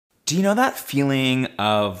Do you know that feeling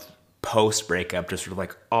of post-breakup, just sort of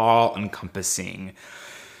like all-encompassing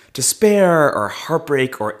despair or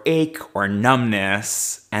heartbreak or ache or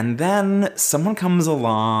numbness, and then someone comes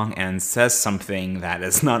along and says something that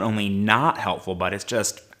is not only not helpful, but it's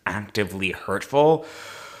just actively hurtful?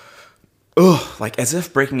 Ugh, like as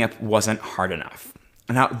if breaking up wasn't hard enough.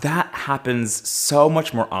 Now, that happens so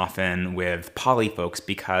much more often with poly folks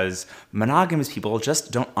because monogamous people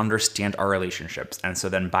just don't understand our relationships. And so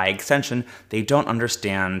then by extension, they don't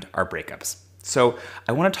understand our breakups. So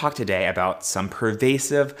I want to talk today about some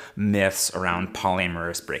pervasive myths around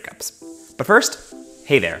polyamorous breakups. But first,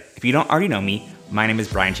 hey there. If you don't already know me, my name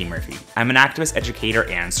is Brian G. Murphy. I'm an activist, educator,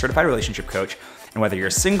 and certified relationship coach. And whether you're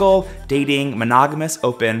single, dating, monogamous,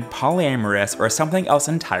 open, polyamorous, or something else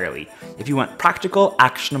entirely, if you want practical,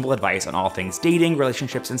 actionable advice on all things dating,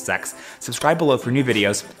 relationships, and sex, subscribe below for new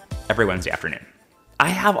videos every Wednesday afternoon. I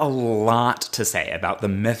have a lot to say about the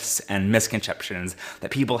myths and misconceptions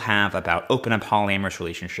that people have about open and polyamorous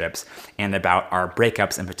relationships and about our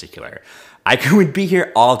breakups in particular. I would be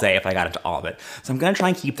here all day if I got into all of it. So I'm going to try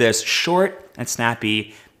and keep this short and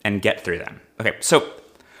snappy and get through them. Okay, so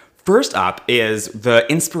first up is the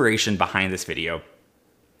inspiration behind this video.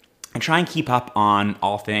 I try and keep up on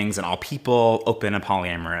all things and all people, open and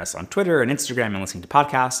polyamorous, on Twitter and Instagram and listening to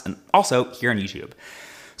podcasts, and also here on YouTube.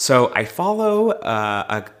 So I follow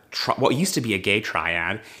what used to be a gay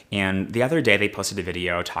triad, and the other day they posted a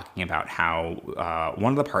video talking about how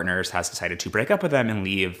one of the partners has decided to break up with them and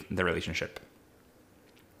leave the relationship.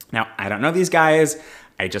 Now, I don't know these guys.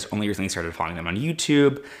 I just only recently started following them on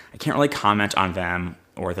YouTube. I can't really comment on them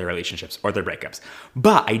or their relationships or their breakups.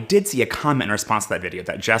 But I did see a comment in response to that video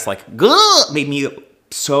that just like made me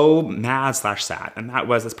so mad/sad. And that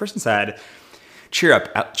was, this person said, cheer up,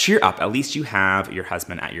 at least you have your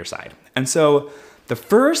husband at your side. And so the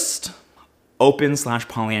first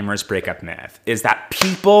open/polyamorous breakup myth is that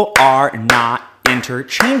people are not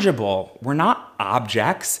interchangeable. We're not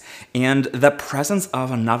objects, and the presence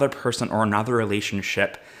of another person or another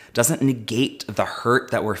relationship doesn't negate the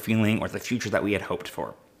hurt that we're feeling or the future that we had hoped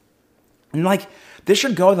for. And like, this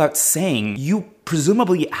should go without saying, you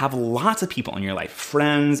presumably have lots of people in your life,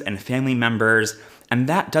 friends and family members, and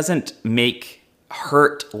that doesn't make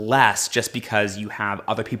hurt less just because you have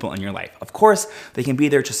other people in your life. Of course, they can be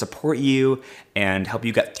there to support you and help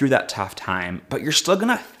you get through that tough time, but you're still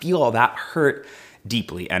gonna feel that hurt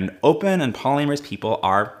deeply, and open and polyamorous people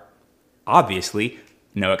are obviously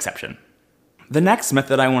no exception. The next myth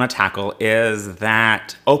that I want to tackle is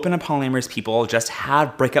that open and polyamorous people just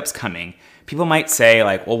have breakups coming. People might say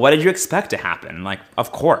like, well, what did you expect to happen? Like,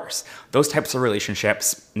 of course, those types of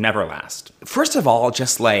relationships never last. First of all,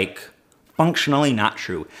 just like functionally not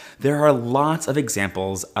true. There are lots of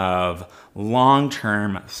examples of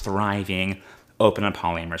long-term, thriving, open and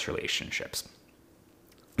polyamorous relationships.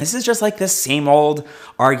 This is just like this same old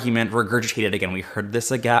argument regurgitated again. We heard this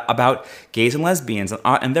again about gays and lesbians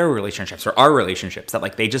and their relationships, or our relationships, that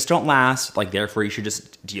like they just don't last, like therefore you should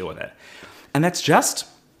just deal with it. And that's just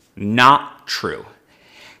not true.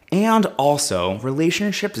 And also,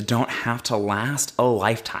 relationships don't have to last a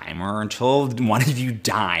lifetime or until one of you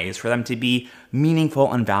dies for them to be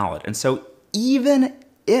meaningful and valid. And so even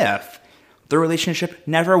if the relationship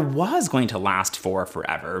never was going to last for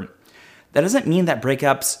forever, that doesn't mean that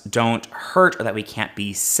breakups don't hurt or that we can't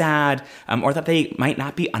be sad or that they might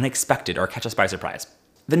not be unexpected or catch us by surprise.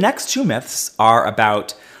 The next two myths are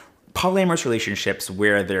about polyamorous relationships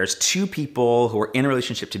where there's two people who are in a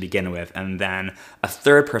relationship to begin with and then a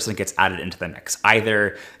third person gets added into the mix,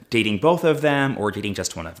 either dating both of them or dating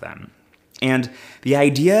just one of them. And the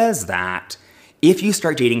idea is that if you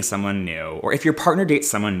start dating someone new, or if your partner dates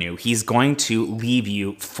someone new, he's going to leave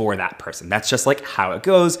you for that person. That's just like how it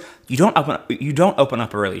goes. You don't open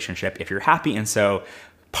up a relationship if you're happy, and so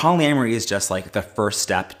polyamory is just like the first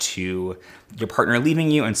step to your partner leaving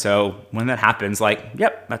you, and so when that happens, like,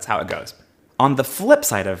 yep, that's how it goes. On the flip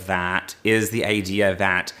side of that is the idea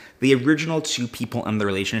that the original two people in the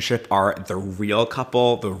relationship are the real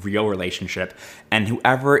couple, the real relationship, and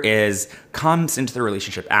whoever comes into the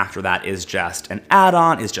relationship after that is just an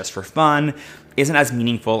add-on, is just for fun, isn't as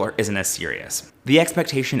meaningful or isn't as serious. The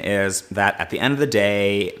expectation is that at the end of the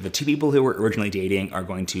day, the two people who were originally dating are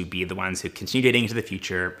going to be the ones who continue dating into the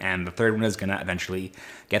future, and the third one is going to eventually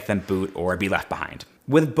get them boot or be left behind.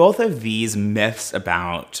 With both of these myths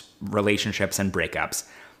about relationships and breakups,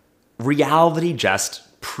 reality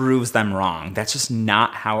just proves them wrong. That's just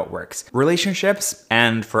not how it works. Relationships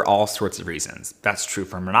end for all sorts of reasons. That's true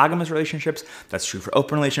for monogamous relationships, that's true for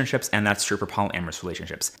open relationships, and that's true for polyamorous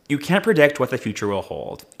relationships. You can't predict what the future will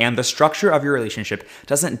hold, and the structure of your relationship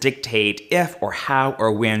doesn't dictate if or how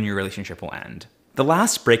or when your relationship will end. The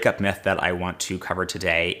last breakup myth that I want to cover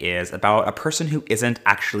today is about a person who isn't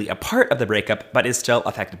actually a part of the breakup but is still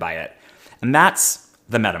affected by it, and that's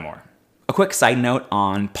the metamor. A quick side note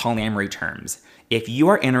on polyamory terms. If you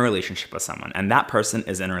are in a relationship with someone and that person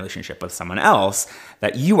is in a relationship with someone else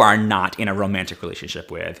that you are not in a romantic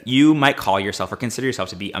relationship with, you might call yourself or consider yourself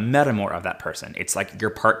to be a metamor of that person. It's like your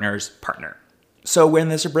partner's partner. So when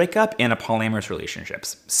there's a breakup in a polyamorous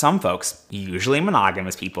relationships, some folks, usually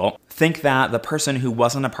monogamous people, think that the person who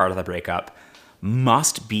wasn't a part of the breakup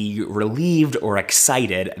must be relieved or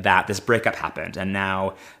excited that this breakup happened, and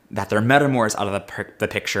now that their metamor is out of the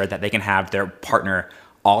picture, that they can have their partner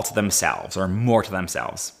all to themselves or more to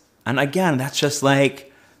themselves. And again, that's just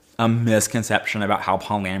like a misconception about how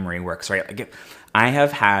polyamory works, right? Like I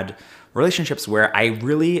have had relationships where I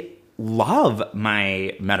really love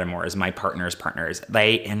my metamors, my partner's partners.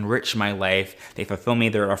 They enrich my life. They fulfill me.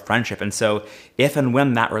 They're a friendship. And so if and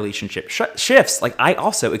when that relationship shifts, like I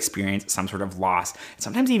also experience some sort of loss,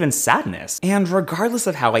 sometimes even sadness. And regardless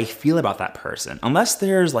of how I feel about that person, unless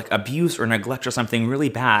there's like abuse or neglect or something really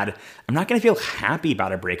bad, I'm not going to feel happy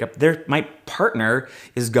about a breakup. My partner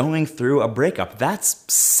is going through a breakup.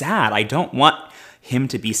 That's sad. I don't want him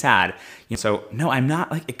to be sad. So no, I'm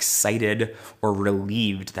not like excited or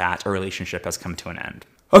relieved that a relationship has come to an end.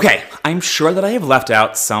 Okay, I'm sure that I have left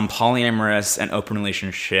out some polyamorous and open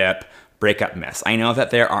relationship breakup myths. I know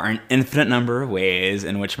that there are an infinite number of ways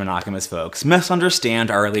in which monogamous folks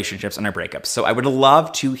misunderstand our relationships and our breakups. So I would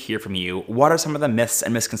love to hear from you. What are some of the myths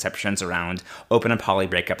and misconceptions around open and poly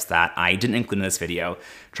breakups that I didn't include in this video?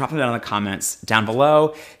 Drop them down in the comments down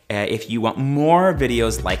below. If you want more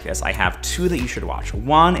videos like this, I have two that you should watch.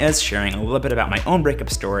 One is sharing a little bit about my own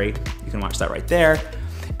breakup story. You can watch that right there.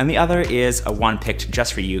 And the other is a one picked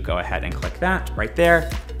just for you. Go ahead and click that right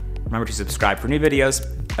there. Remember to subscribe for new videos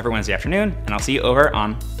every Wednesday afternoon, and I'll see you over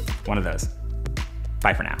on one of those.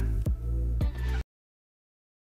 Bye for now.